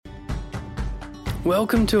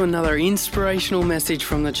Welcome to another inspirational message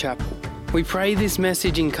from the chapel. We pray this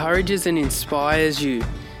message encourages and inspires you.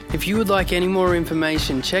 If you would like any more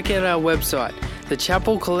information, check out our website,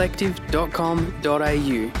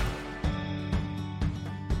 thechapelcollective.com.au.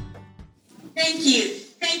 Thank you.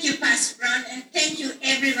 Thank you, Pastor Ron, and thank you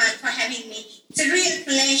everyone for having me. It's a real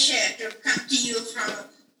pleasure to come to you from a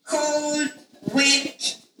cold,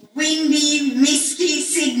 wet, windy, misty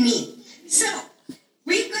Sydney. So,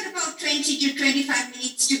 we've got about 20 to 25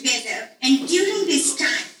 minutes together, and during this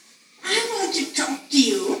time, I want to talk to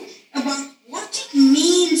you about what it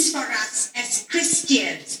means for us as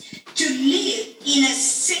Christians to live in a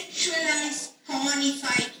sexualized,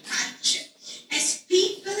 pornified culture. As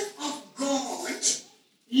people of God,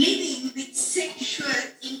 living with sexual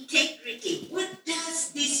integrity. What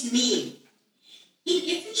does this mean? In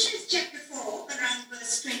Ephesians chapter 4, around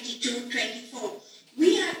verse 22-24,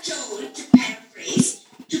 we are told, to paraphrase,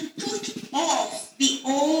 to put off the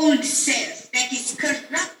old self that is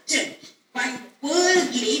corrupted by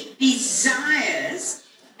worldly desires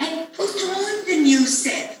and put on the new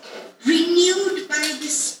self, renewed by the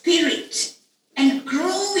Spirit, and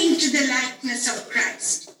grow into the likeness of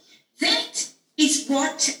Christ. That is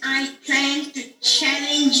what I plan to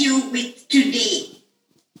challenge you with today.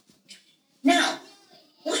 Now,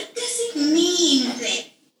 what does it mean then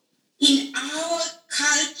in our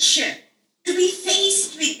culture to be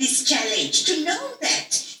faced with this challenge, to know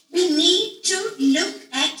that we need to look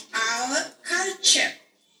at our culture?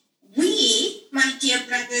 We, my dear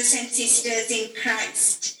brothers and sisters in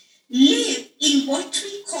Christ, live in what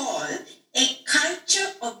we call a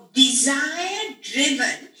culture of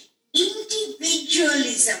desire-driven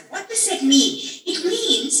individualism. What does that mean? It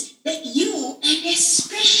means that you, and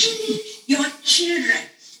especially your children,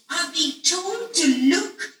 are being told to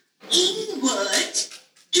look inward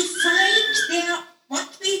to find their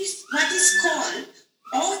what is called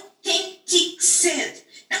authentic self.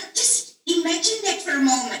 Now just imagine that for a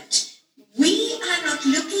moment. We are not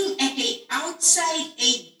looking at outside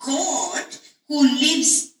a God who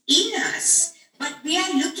lives in us, but we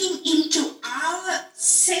are looking into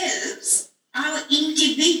ourselves, our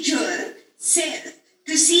individual self,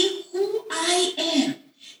 to see who I am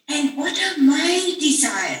and what are my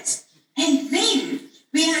desires. And then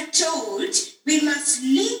we are told we must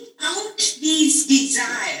live out these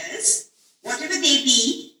desires, whatever they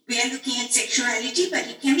be. We are looking at sexuality, but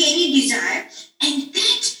it can be any desire. And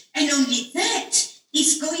that, and only that,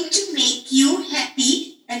 is going to make you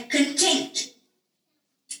happy and content.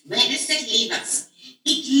 Where does that leave us?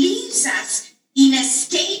 It leaves us in a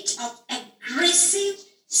state of aggressive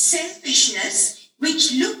selfishness,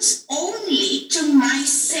 which looks only to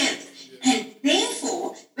myself. And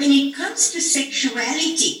therefore, when it comes to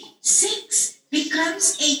sexuality, sex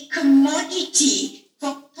becomes a commodity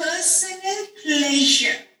for personal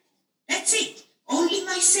pleasure. That's it. Only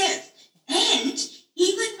myself. And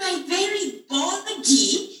even my very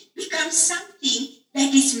body becomes something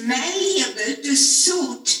that is malleable to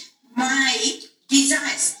suit my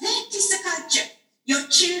desires. That is the culture your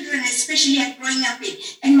children especially are growing up in.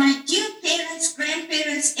 And my dear parents,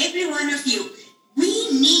 grandparents, every one of you,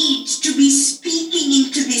 we need to be speaking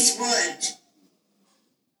into this world.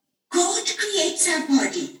 God creates our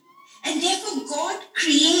body, and therefore God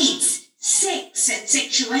creates sex and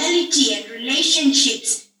sexuality and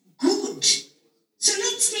relationships good. So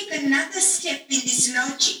let's take another step in this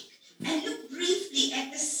logic and look briefly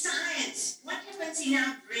at the science, what happens in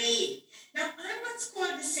our brain. Now, I once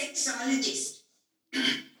called a sexologist,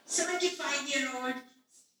 75-year-old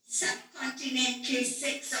subcontinental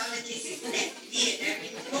sexologist. Isn't that weird? I've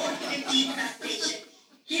been born in a deep plantation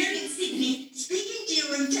here in Sydney, speaking to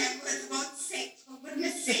you in Tamworth about sex, for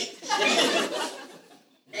goodness sake.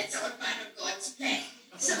 That's all part of God's plan.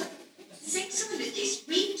 So, sexologists,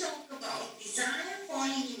 we talk about desire,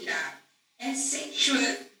 falling in love, and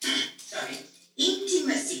sexual,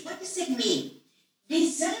 intimacy. What does that mean?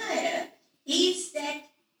 Desire is that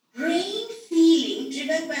brain feeling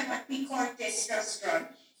driven by what we call testosterone,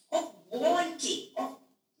 of wanting, of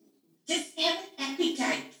just have an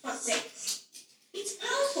appetite for sex. It's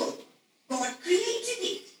powerful. God created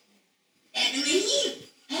it. Adam and Eve.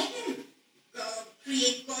 Adam. God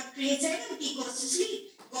creates Adam. He goes to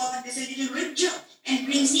sleep. God does a little rib job and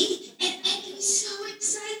brings Eve. And Adam is so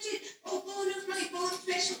excited. Oh, bone of my bone,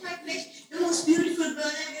 flesh of my flesh. The most beautiful girl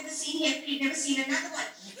I've ever seen here. You've never seen another one.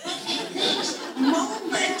 But at that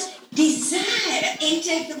moment, desire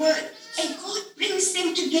entered the world. And God brings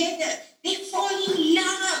them together. They fall in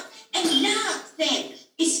love. And love then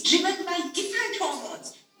is driven by different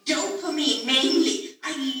hormones. Dopamine mainly.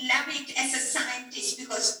 I love it as a scientist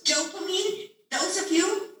because dopamine, those of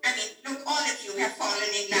you, look, all of you have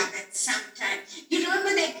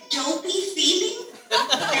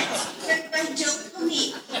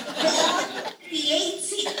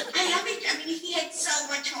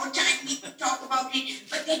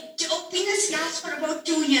openness lasts for about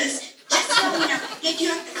 2 years. Just long enough to get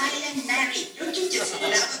you on the island married. Don't you just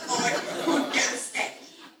love a God who does that?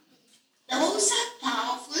 Those are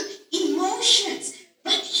powerful emotions.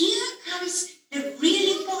 But here comes the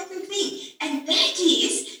really important thing, and that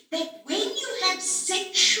is that when you have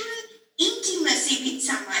sexual intimacy with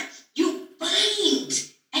someone, you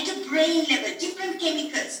bind at a brain level, different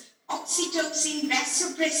chemicals, oxytocin,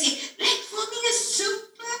 vasopressin, like forming a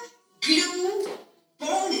super glue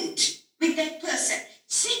bond with that person.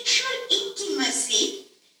 Sexual intimacy,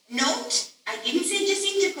 note, I didn't say just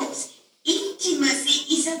intercourse.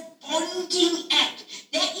 Intimacy is a bonding act.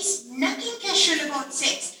 There is nothing casual about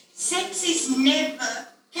sex. Sex is never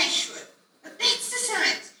casual. But that's the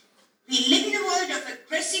science. We live in a world of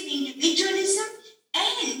aggressive individualism,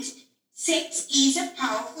 and sex is a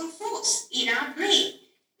powerful force in our brain,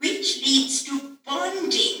 which leads to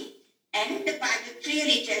bonding. And the Bible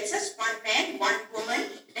clearly tells us one man, one woman,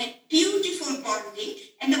 that beautiful bonding.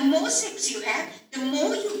 And the more sex you have, the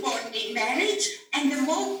more you bond in marriage, and the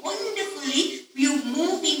more wonderfully you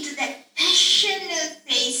move into that passionate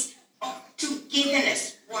phase of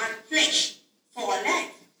togetherness, one flesh for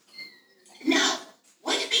life. Now,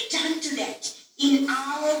 what have we done to that in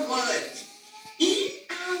our world? In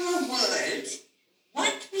our world,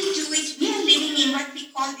 what we do is we are living in what we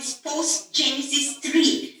call this post-Genesis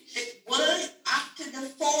 3, the world after the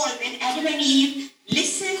fall, when Adam and Eve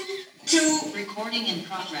listened to Recording in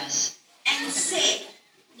progress. and said,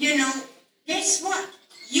 you know, guess what?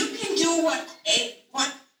 You can do what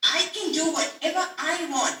I can do whatever I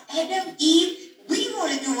want. Adam, Eve, we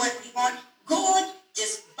want to do what we want. God,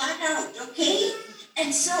 just butt out, okay?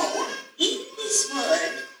 And so, in this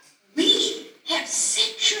world, we have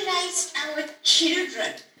sexualized our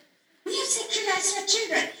children. We have sexualized our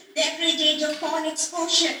children. The average age of porn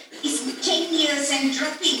exposure is 10 years and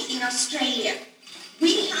dropping in Australia.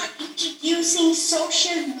 We are introducing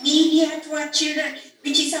social media to our children,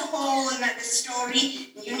 which is a whole other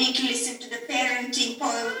story. You need to listen to the parenting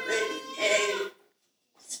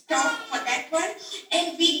talk for that one.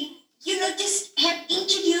 And we, just have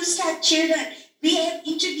introduced our children. We have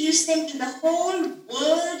introduced them to the whole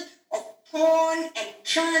world of porn and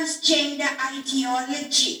transgender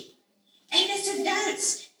ideology. And as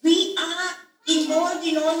adults, we are involved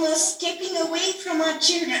in almost stepping away from our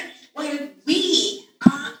children while we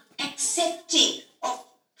are accepting of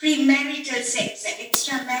premarital sex and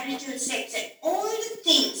extramarital sex and all the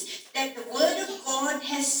things that the Word of God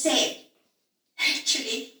has said,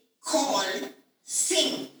 actually called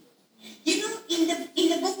sin. In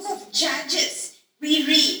the book of Judges, we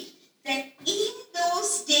read that in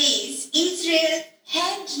those days, Israel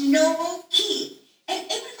had no king, and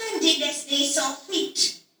everyone did as they saw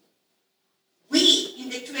fit. We,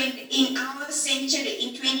 in our century,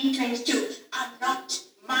 in 2022, are not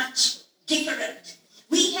much different.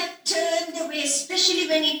 We have turned away, especially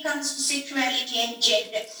when it comes to sexuality and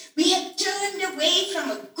gender, we have turned away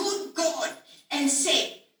from a good God and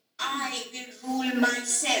said, I will rule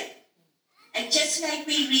myself. And just like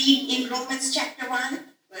we read in Romans chapter 1,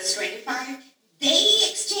 verse 25, they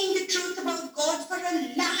exchanged the truth about God for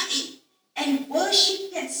a lie and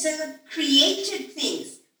worshipped and served created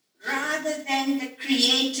things rather than the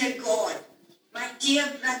Creator God. My dear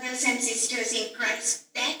brothers and sisters in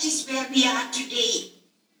Christ, that is where we are today.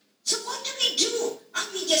 So what do? Are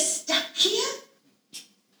we just stuck here?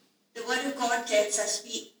 The Word of God tells us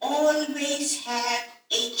we always have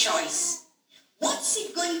a choice. What's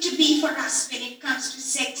it going to be for us when it comes to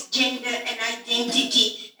sex, gender, and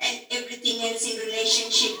identity and everything else in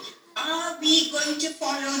relationship? Are we going to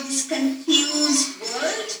follow this confused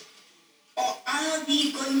world, or are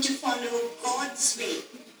we going to follow God's way?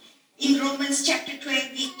 In Romans chapter 12,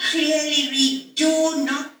 we clearly read, do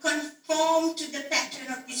not conform to the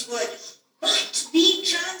pattern of this world, but be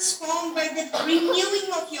transformed by the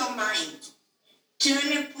renewing of your mind.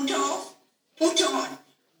 Turn and put off, put on.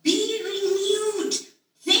 Be renewed.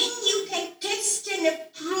 Then you can test and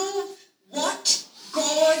approve what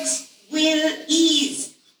God's will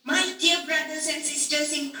is. My dear brothers and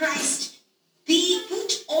sisters in Christ, be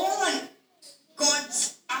put on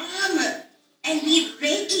God's armor and be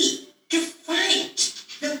ready to fight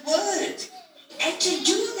the world. And to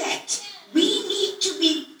do that, we need to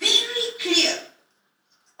be very clear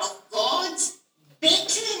of God's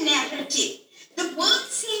better narrative. The word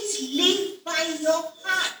says, live by your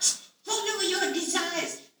heart. Follow your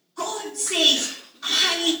desires. God says,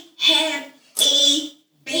 I have a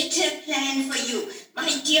better plan for you. My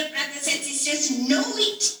dear brothers and sisters, know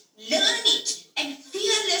it, learn it, and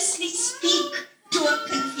fearlessly speak to a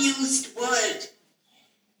confused world.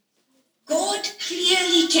 God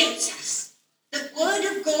clearly tells us, the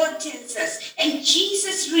Word of God tells us, and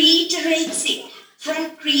Jesus reiterates it,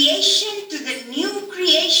 from creation to the new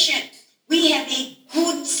creation, we have a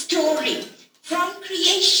good story. From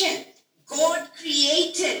creation, God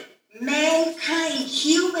created mankind,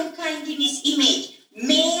 humankind in his image,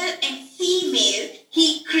 male and female,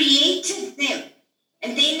 he created them.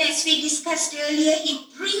 And then, as we discussed earlier, he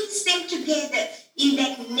brings them together in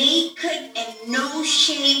that naked and no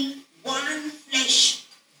shame, one flesh.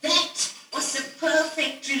 That was the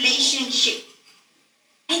perfect relationship.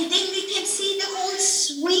 And then we can see the whole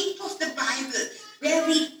sweep of the Bible, where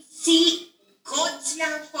we see God's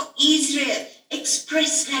love for Israel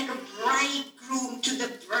expressed like a bridegroom to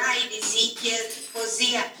the bride, Ezekiel,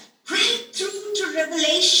 Hosea, right through to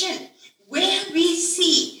Revelation, where we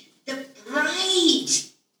see the bride,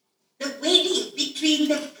 the wedding between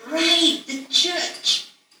the bride, the church,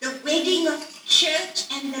 the wedding of the church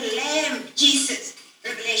and the Lamb, Jesus.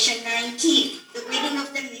 Revelation 19, the wedding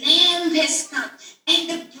of the Lamb has come, and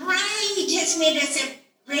the bride has made herself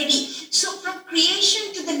ready. So from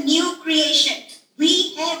creation to the new creation,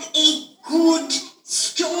 we have a good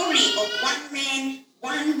story of one man,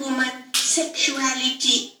 one woman,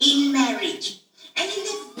 sexuality in marriage. And in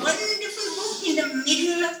that wonderful book in the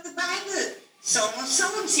middle of the Bible, Song of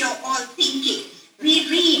Songs, you're all thinking, we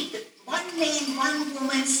read one man, one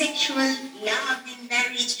woman, sexual love in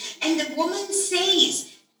marriage. And the woman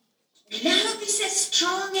says, love is as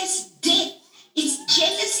strong as death. Its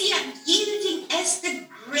jealousy unyielding as the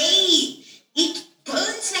grave. It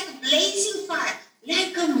burns like a blazing fire,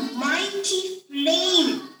 like a mighty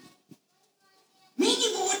flame.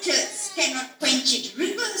 Many waters cannot quench it.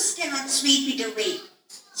 Rivers cannot sweep it away.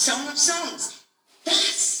 Song of Songs.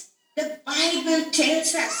 Thus, the Bible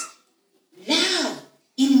tells us, love,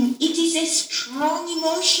 it is a strong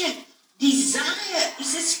emotion. Desire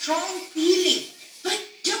is a strong feeling. But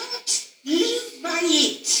don't live by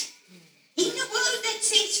it. In a world that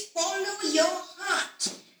says, follow your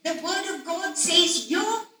heart, the word of God says, your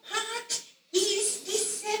heart is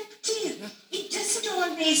deceptive. It doesn't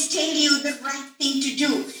always tell you the right thing to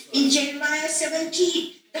do. In Jeremiah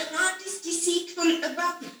 17, the heart is deceitful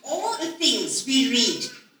above all things, we read.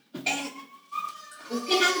 And who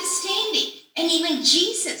can understand it? And even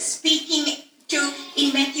Jesus speaking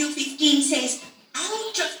in Matthew 15 says,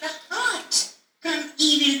 out of the heart come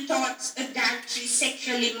evil thoughts, adultery,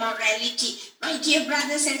 sexual immorality. My dear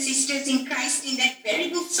brothers and sisters in Christ, in that very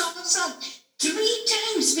book, Song of Songs, 3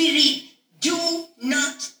 times we read, do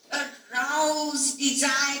not arouse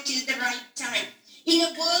desire till the right time. In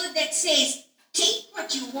a world that says, take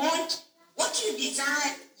what you want, what you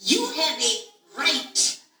desire, you have a right.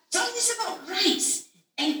 It's always about rights.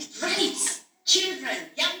 And rights, children,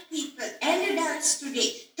 young people, and adults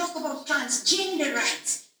today talk about transgender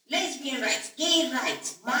rights, lesbian rights, gay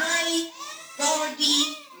rights, my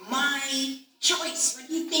body, my choice. What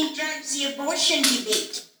do you think drives the abortion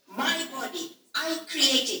debate? My body, I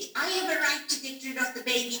create it. I have a right to get rid of the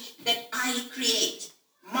baby that I create.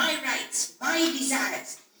 My rights, my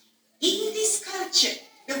desires. In this culture,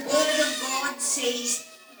 the word of God says,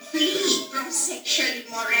 flee from sexual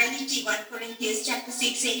immorality, 1 Corinthians chapter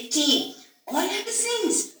 6, 18. All other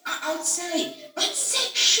sins are outside, but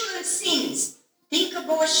sexual sins, think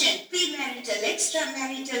abortion, premarital,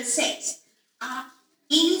 extramarital sex, are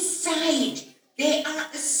inside. They are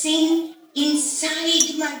a sin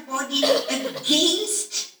inside my body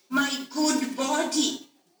against my good body.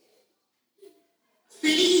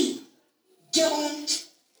 Flee. Don't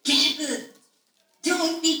dabble.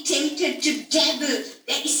 Don't be tempted to dabble.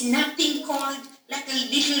 There is nothing called like a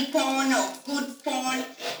little porn or good porn.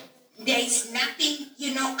 There is nothing,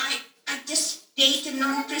 I just date a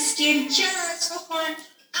non-Christian just for fun.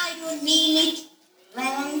 I don't mean it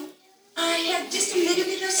wrong. I have just a little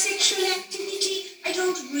bit of sexual activity. I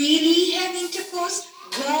don't really have intercourse.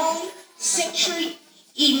 Wrong. Sexual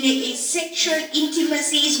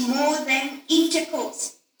intimacy is more than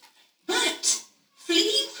intercourse. But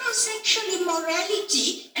fleeing from sexual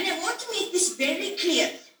immorality, and I want to make this very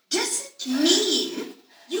clear, doesn't mean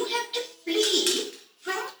you have to flee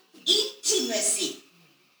from intimacy.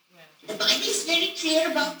 The Bible is very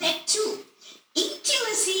clear about that too.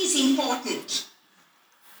 Intimacy is important.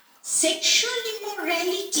 Sexual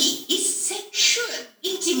immorality is sexual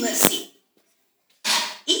intimacy.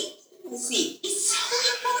 Intimacy is so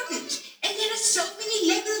important. And there are so many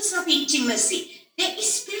levels of intimacy. There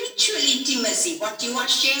is spiritual intimacy, what you are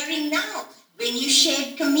sharing now, when you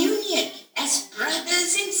shared communion as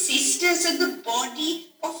brothers and sisters of the body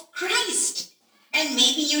of Christ. And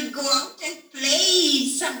maybe you'd go out and play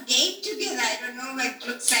some game together. I don't know, it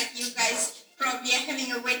looks like you guys probably are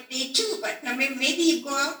having a wet day too, but maybe you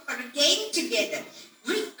go out for a game together.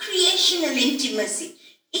 Recreate emotional intimacy,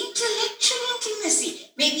 intellectual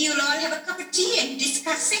intimacy. Maybe you'll all have a cup of tea and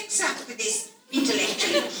discuss sex after this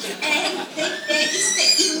intellectually. And then there is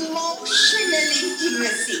the emotional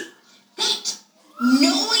intimacy, that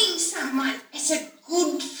knowing someone as a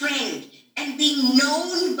good friend and being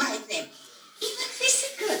known by them. Even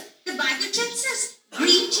physical. The Bible tells us,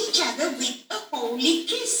 greet each other with a holy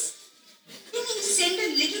kiss. You send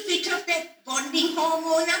a little bit of that bonding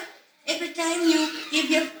hormone up every time you give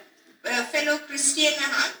your fellow Christian a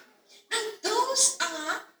hug. And those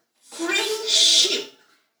are friendship.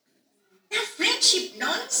 Now, friendship,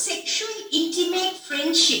 non-sexual, intimate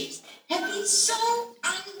friendships have been so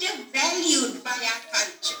undervalued by our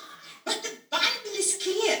culture. But the Bible is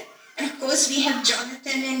clear. And of course, we have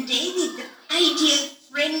Jonathan and David, the ideal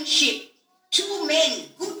friendship. Two men,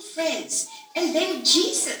 good friends. And then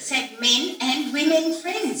Jesus had men and women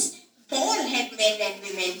friends. Paul had men and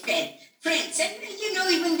women friends. And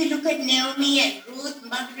even we look at Naomi and Ruth,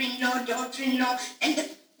 mother-in-law, daughter-in-law, and the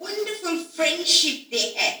wonderful friendship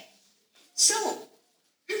they had. So,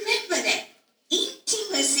 remember that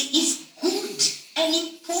intimacy is good and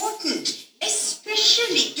important,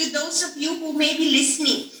 especially to those of you who may be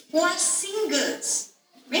listening, who are singles.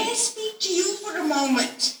 May I speak to you for a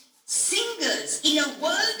moment? Singles, in a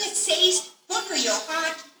world that says, follow your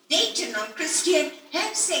heart, date a non-Christian,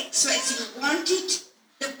 have sex as you want it.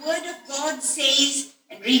 The word of God says,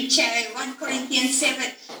 and read 1 Corinthians 7,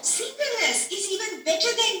 singleness is even better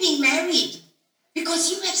than being married,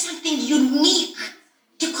 because you have something unique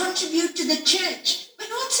to contribute to the church, but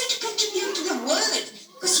also to contribute to the world.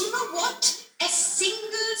 Because you know what? As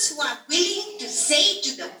singles who are willing to say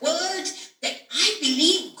to the world that I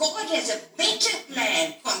believe God has a better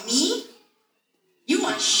plan for me, you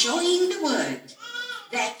are showing the world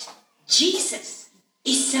that Jesus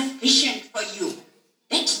is sufficient for you.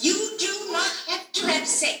 That you do not have to have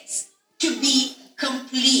sex to be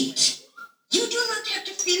complete. You do not have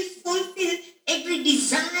to fulfill every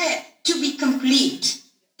desire to be complete.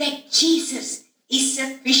 That Jesus is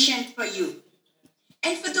sufficient for you.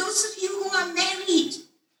 And for those of you who are married,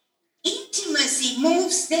 intimacy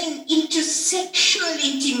moves then into sexual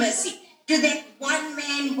intimacy, to that one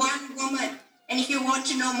man, one woman. And if you want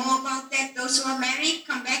to know more about that, those who are married,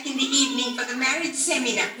 come back in the evening for the marriage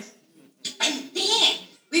seminar. And then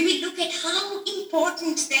we will look at how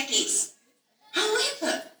important that is.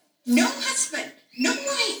 However, no husband, no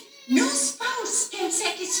wife, no spouse can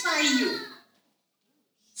satisfy you.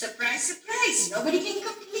 Surprise, surprise, nobody can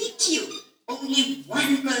complete you. Only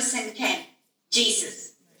one person can,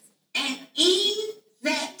 Jesus. And in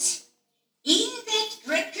that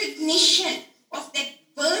recognition of that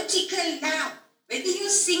vertical love, whether you're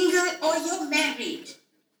single or you're married,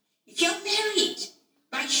 if you're married,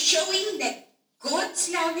 by showing that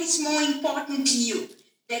God's love is more important to you,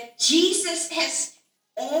 that Jesus has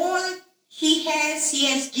all he has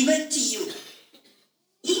given to you.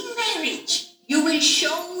 In marriage, you will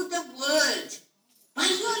show the world by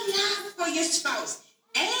your love for your spouse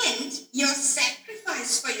and your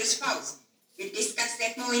sacrifice for your spouse. We'll discuss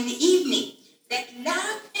that more in the evening. That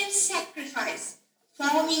love and sacrifice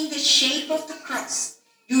forming the shape of the cross.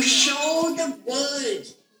 You show the world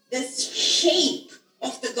the shape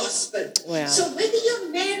of the gospel. Wow. So whether you're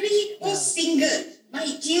married or single,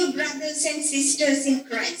 my dear brothers and sisters in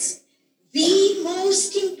Christ, the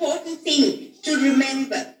most important thing to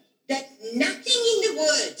remember that nothing in the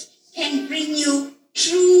world can bring you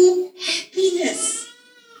true happiness.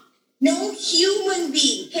 No human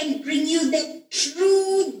being can bring you that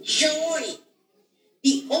true joy.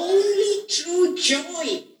 The only true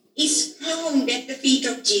joy is found at the feet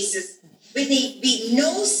of Jesus, where there be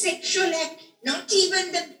no sexual act, not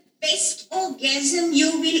even the best orgasm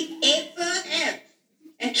you will ever have.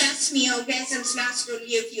 And trust me, orgasms last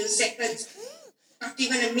only a few seconds, not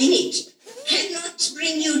even a minute, cannot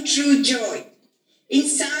bring you true joy. In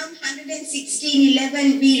Psalm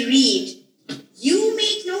 116:11 we read, you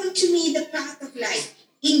make known to me the path of life.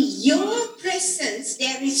 In your presence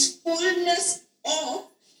there is fullness of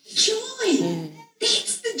joy.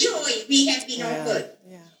 That's the joy we have been offered.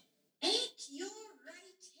 At your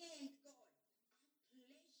right hand, God,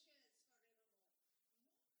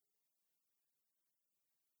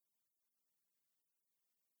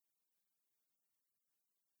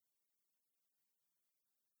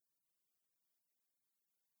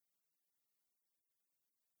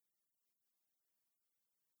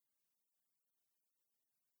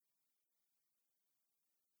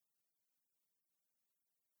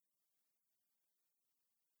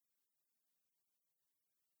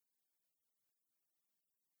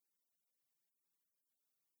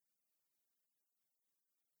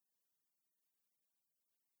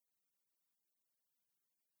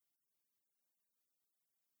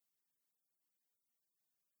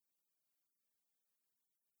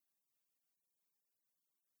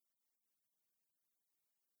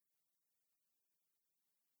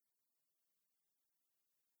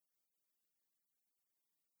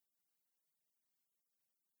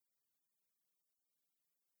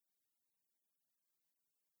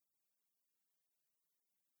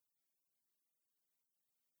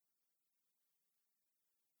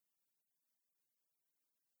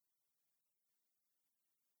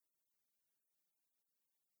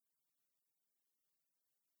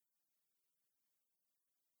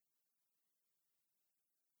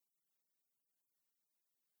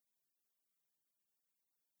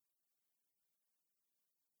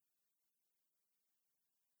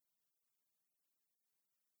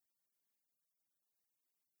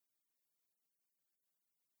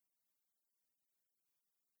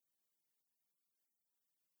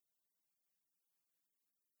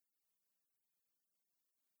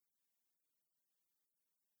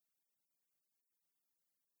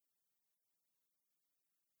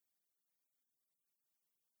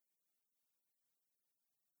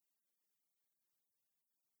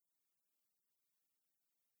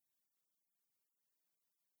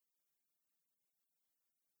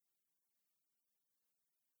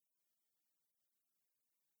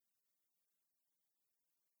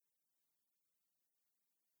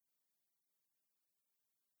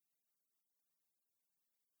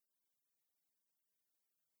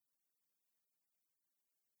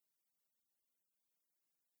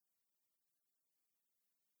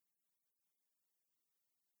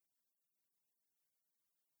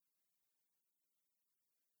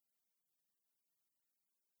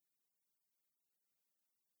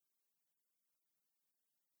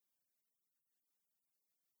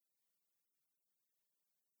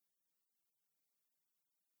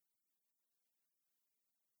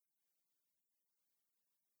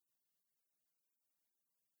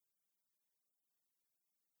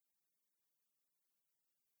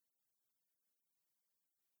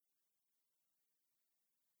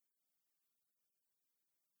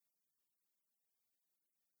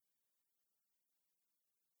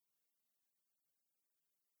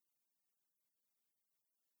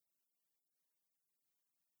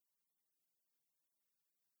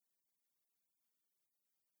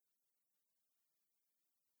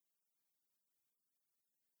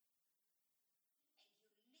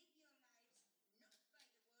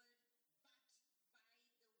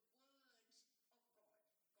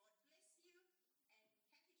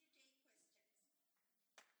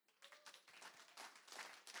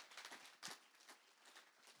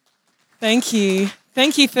 Thank you.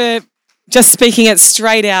 Thank you for just speaking it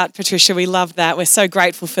straight out, Patricia. We love that. We're so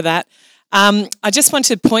grateful for that. I just want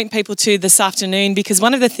to point people to this afternoon because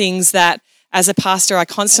one of the things that as a pastor I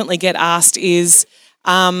constantly get asked is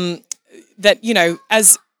that, you know,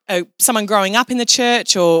 as someone growing up in the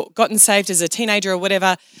church or gotten saved as a teenager or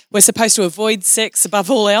whatever, we're supposed to avoid sex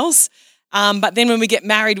above all else. But then when we get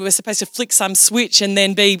married, we're supposed to flick some switch and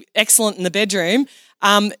then be excellent in the bedroom.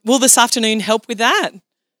 Will this afternoon help with that?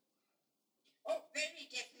 Oh, very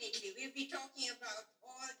definitely. We'll be talking about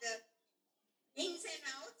all the ins and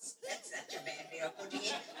outs. That's such a bad way of putting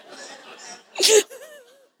it.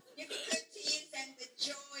 Difficulties and the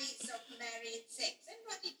joys of married sex and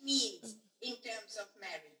what it means in terms of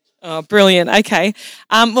marriage. Oh, brilliant. Okay.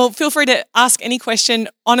 Well, feel free to ask any question.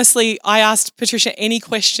 Honestly, I asked Patricia any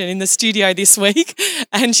question in the studio this week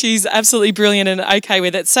and she's absolutely brilliant and okay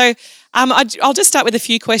with it. So I'll just start with a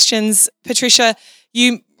few questions. Patricia,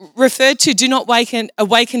 you referred to do not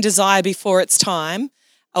awaken desire before it's time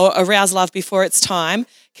or arouse love before it's time.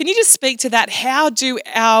 Can you just speak to that? How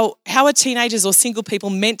are teenagers or single people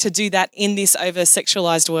meant to do that in this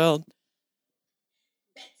over-sexualized world?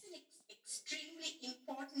 That's an extremely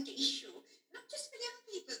important issue, not just for young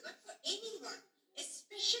people, but for anyone,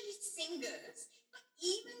 especially singles, but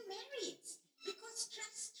even marrieds. Because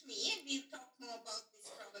trust me, and we'll talk more about this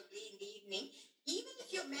probably in the evening, even if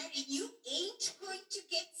you're married, you ain't going to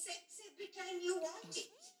get sex every time you want it.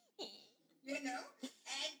 You know?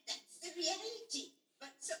 And that's the reality.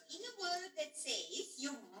 But so in a world that says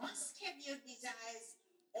you must have your desires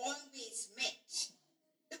always met,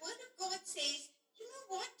 the Word of God says, you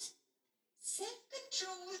know what?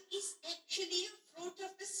 Self-control is actually a fruit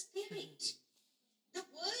of the Spirit. The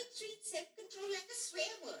world treats self-control like a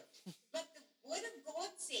swear word. But the Word of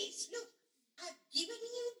God says, look, I've given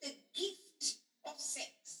you the gift of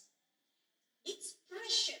sex. It's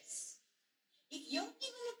precious. If you're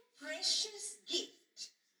given a precious gift,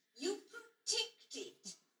 you protect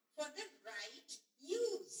it for the right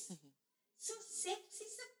use. So sex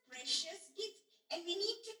is a precious gift. And we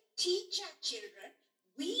need to teach our children,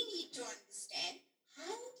 we need to understand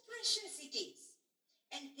how precious it is.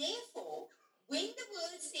 And therefore, when the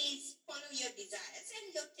world says follow your desires and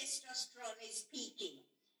your testosterone is peaking,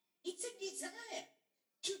 it's a desire.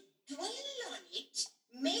 To dwell on it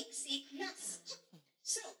makes it lust.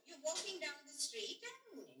 So you're walking down the street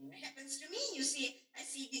and it happens to me. You see, I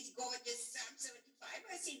see this gorgeous, I'm 75,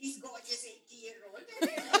 I see this gorgeous 80-year-old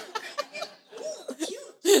and oh,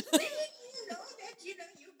 cute. Then you know that, you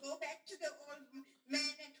go back to the old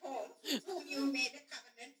man at home whom you made a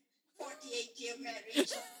covenant, 48-year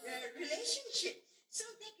marriage relationship. So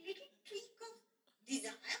that little tweak of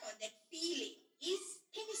desire or that feeling is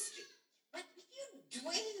chemistry. But if you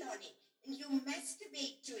dwell on it and you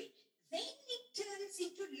masturbate to it, then it turns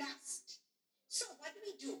into lust. So what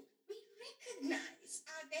do? We recognize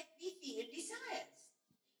that we feel desires,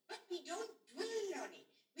 but we don't dwell on it.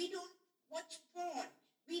 We don't watch porn.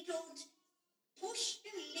 We don't push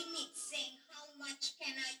the limits saying how far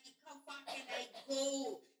can I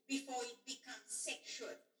go before it becomes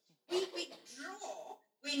sexual. We withdraw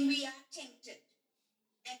when we are tempted.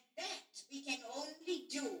 And that we can only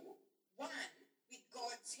do, one, with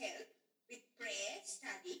God's help, with prayer,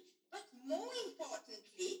 study, but more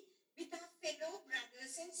importantly, with our fellow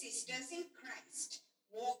brothers and sisters in Christ,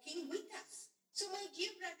 walking with us. So my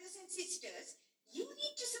dear brothers and sisters, you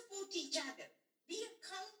need to support each other. Be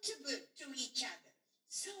accountable to each other.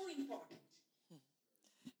 So important.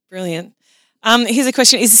 Brilliant. Here's a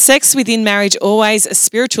question. Is sex within marriage always a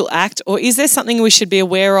spiritual act, or is there something we should be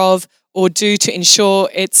aware of or do to ensure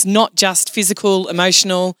it's not just physical,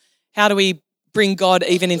 emotional? How do we bring God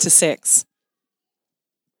even into sex?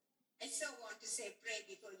 I so want to say pray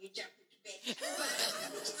before you jump into bed.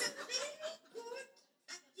 Which is a very good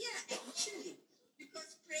idea, actually.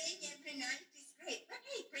 Because praying every night is great. But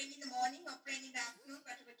hey, praying in the morning or praying in the afternoon,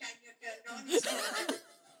 whatever time you're turned on is good.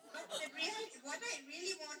 But what I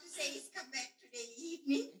really want to say is come back today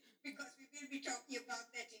evening, because we will be talking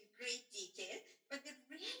about that in great detail. But the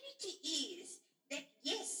reality is that,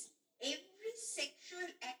 yes, every sexual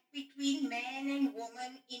act between man and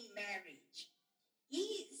woman in marriage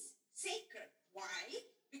is sacred. Why?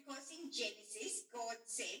 Because in Genesis, God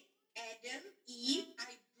said, Adam, Eve,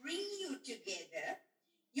 I bring you together.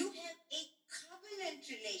 You have a covenant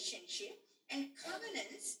relationship, and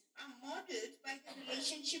covenants are modeled by the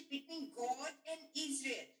relationship between God and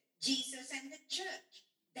Israel, Jesus and the church.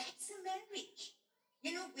 That's a marriage.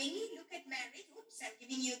 When you look at marriage, I'm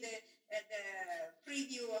giving you the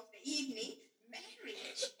preview of the evening.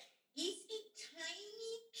 Marriage is a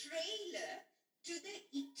tiny trailer to the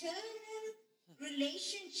eternal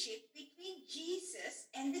relationship between Jesus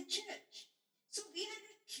and the church. So we are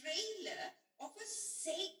a trailer of a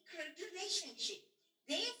sacred relationship.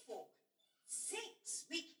 Therefore, sex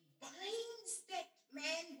which binds that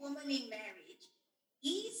man-woman in marriage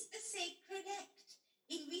is a sacred act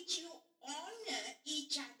in which you honor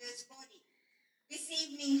each other's body. This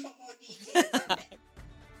evening for more details on that.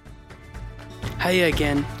 Hey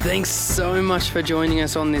again, thanks so much for joining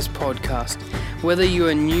us on this podcast. Whether you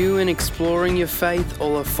are new and exploring your faith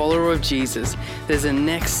or a follower of Jesus, there's a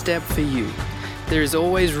next step for you. There is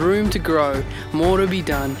always room to grow, more to be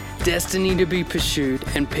done, destiny to be pursued,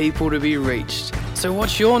 and people to be reached. So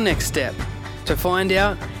what's your next step? To find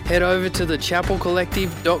out, head over to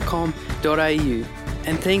thechapelcollective.com.au.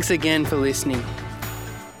 And thanks again for listening.